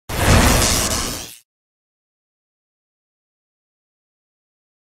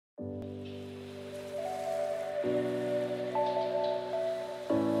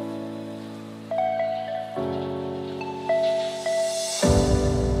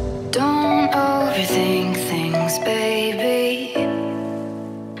overthink things, baby,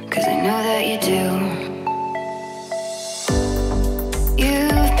 'cause I know that you do.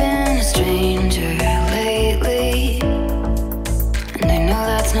 You've been a stranger lately, and I know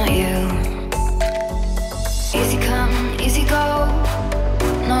that's not you. Easy come, easy go,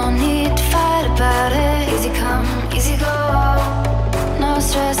 no need to fight about it. Easy come, easy go, no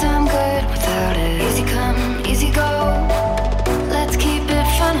stress, I'm good without it. Easy come, easy go, let's keep it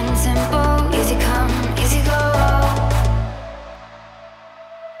fun and simple. Easy come, easy go.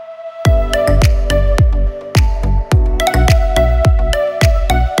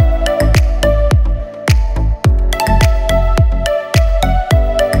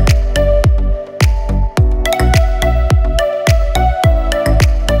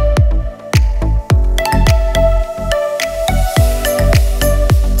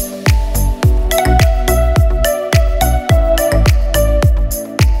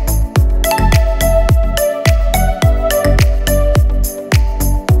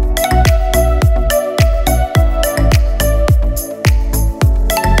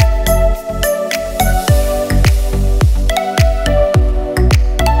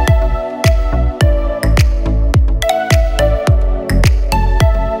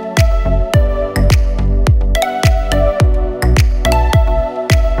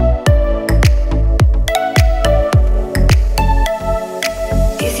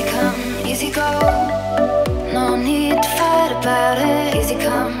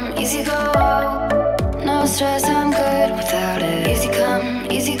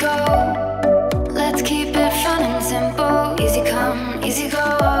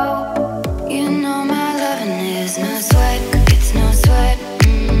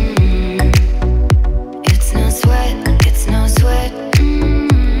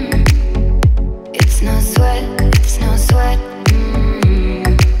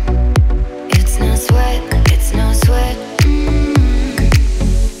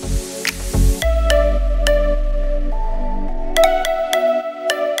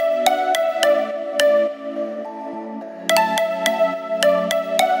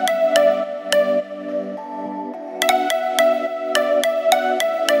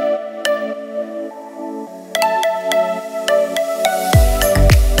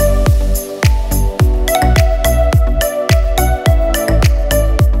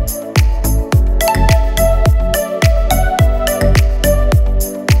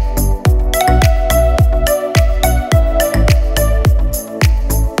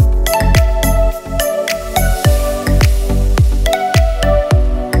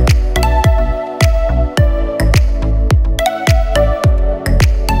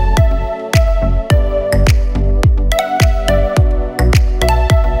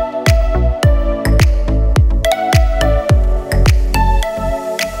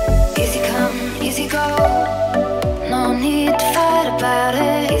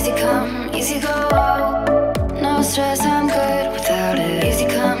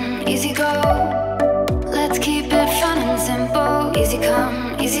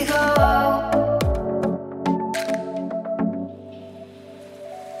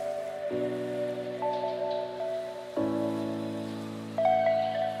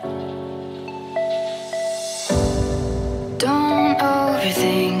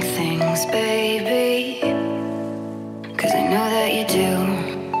 Overthink things, baby, 'cause I know that you do.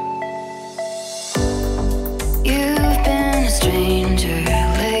 You've been a stranger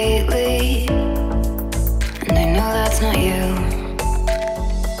lately, and I know that's not you.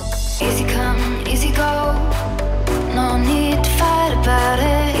 Easy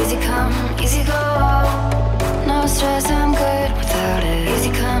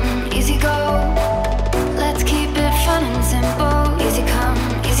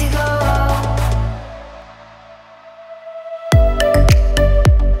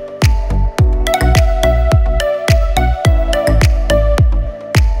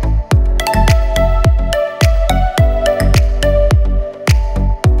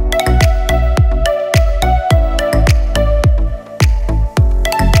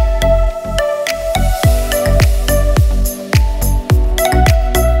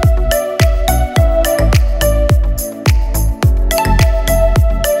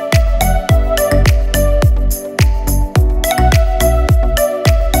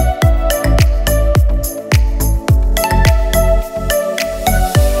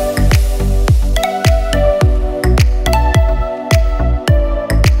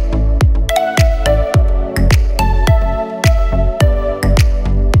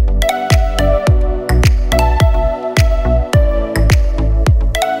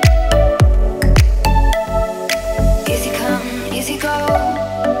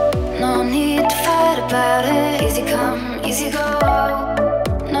easy go.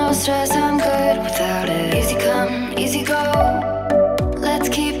 No stress, I'm good without it. Easy come, easy go. Let's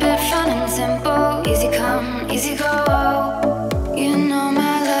keep it fun and simple. Easy come, easy go. You know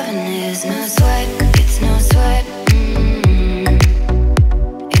my loving is no sweat, it's no sweat.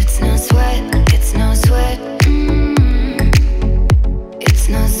 It's no sweat, it's no sweat. It's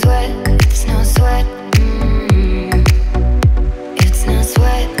no sweat, it's no sweat. It's no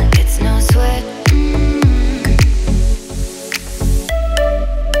sweat, it's no sweat.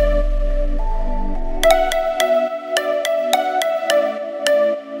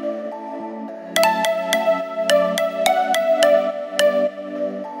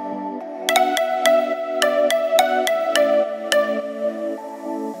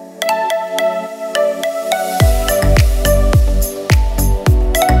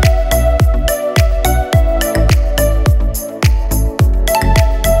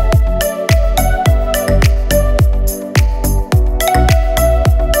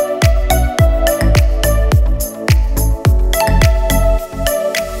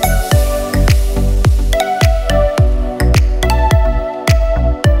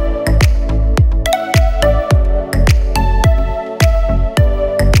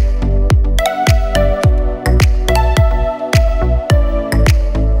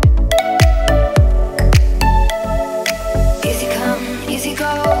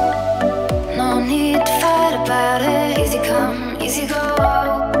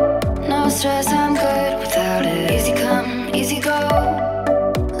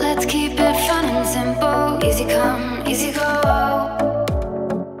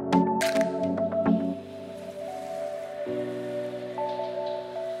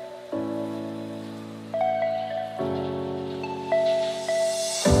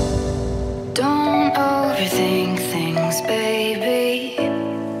 Don't overthink things, baby,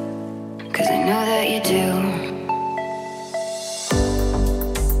 'cause I know that you do.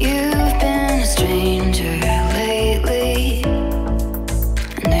 You've been a stranger lately,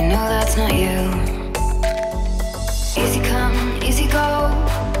 and I know that's not you. Easy come, easy go.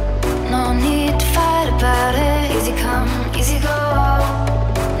 No need to fight about it. Easy come, easy go.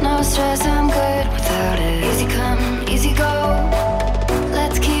 No stress, I'm good without it. Easy come, easy go.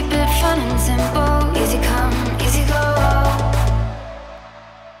 Let's keep it fun and simple. Easy come, easy go.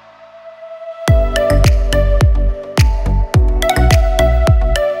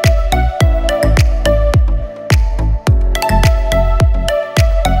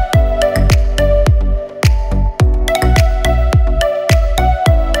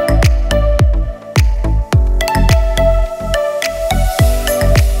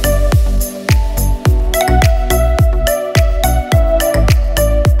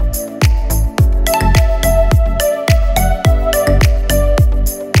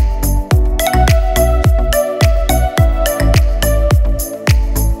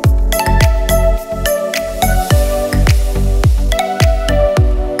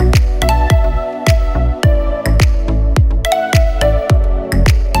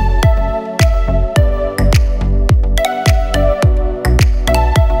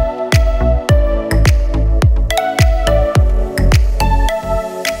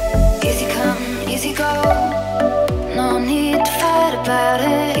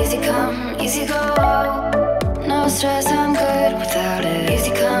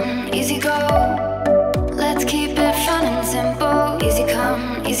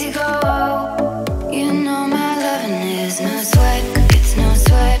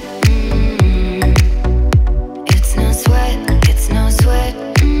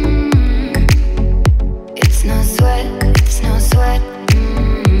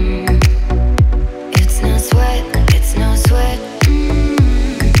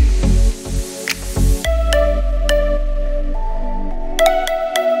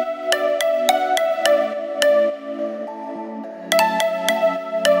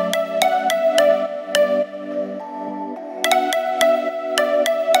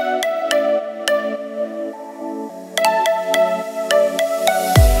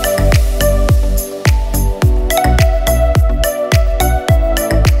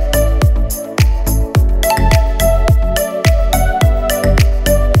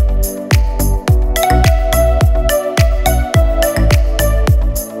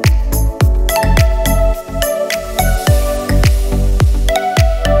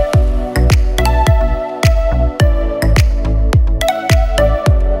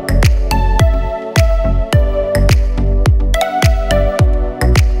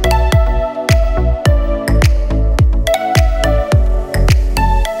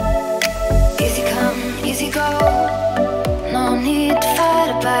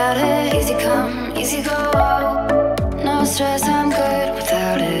 stress, I'm good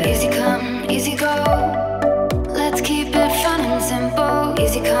without it. Easy come, easy go. Let's keep it fun and simple.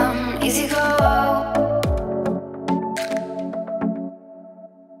 Easy come, easy go.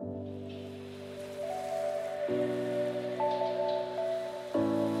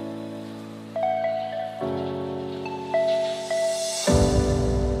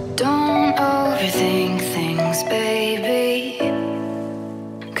 Don't overthink things, baby,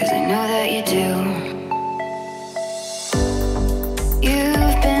 'cause I know that you do.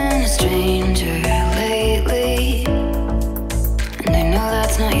 You've been a stranger lately, and I know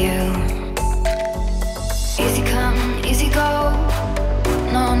that's not you. Easy come, easy go.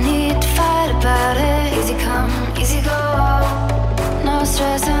 No need to fight about it. Easy come, easy go. No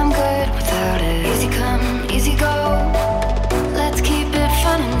stress, I'm good without it. Easy come, easy go. Let's keep it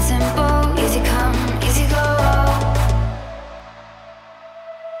fun and simple. Easy come, easy go.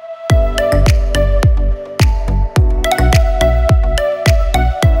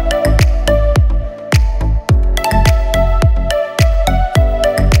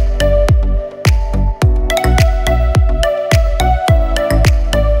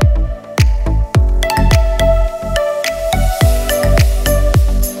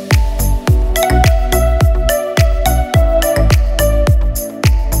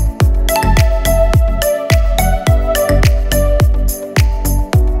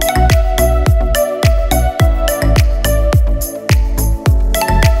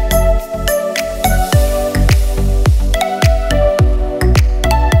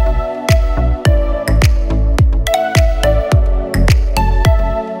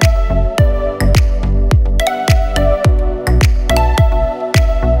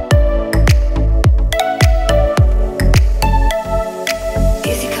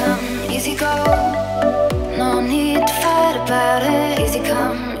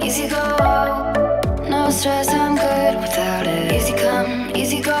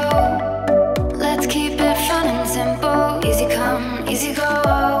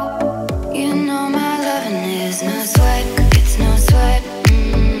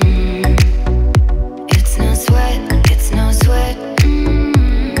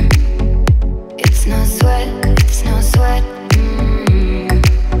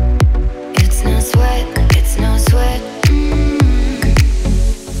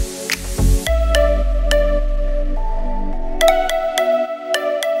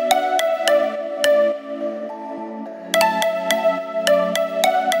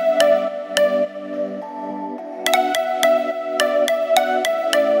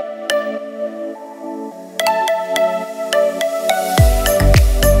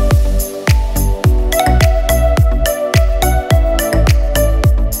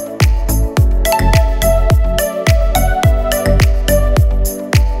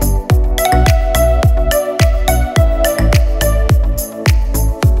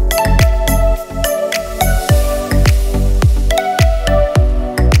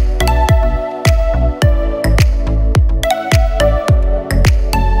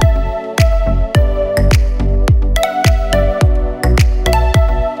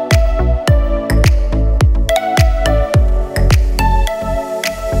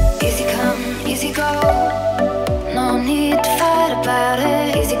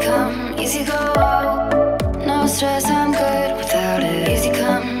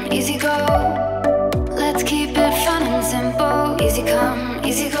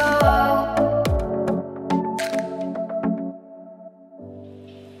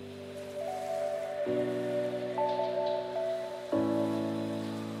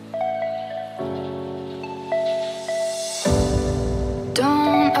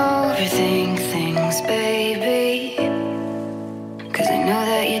 Don't overthink things, baby, 'cause I know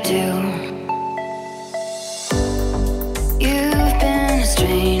that you do. You've been a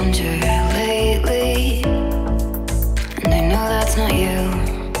stranger lately, and I know that's not you.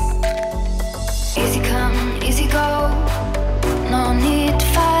 Easy come, easy go. No need to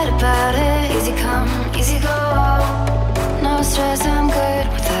fight about it. Easy come, easy go. No stress, I'm good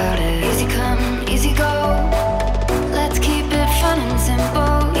without it. Easy come, easy go. Let's keep it fun and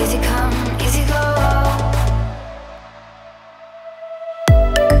simple. Easy come, easy go.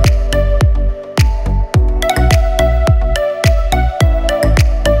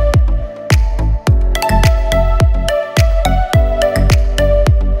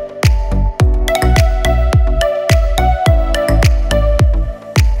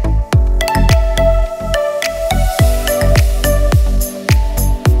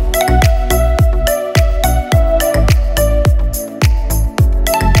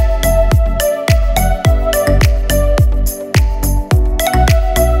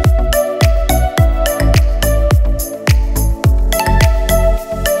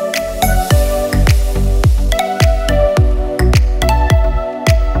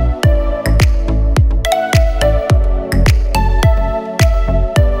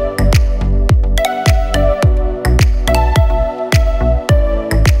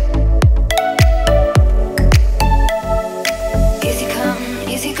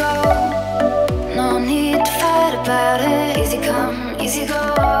 need to fight about it. Easy come, easy go.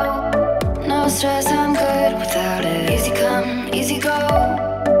 No stress, I'm good without it. Easy come, easy go.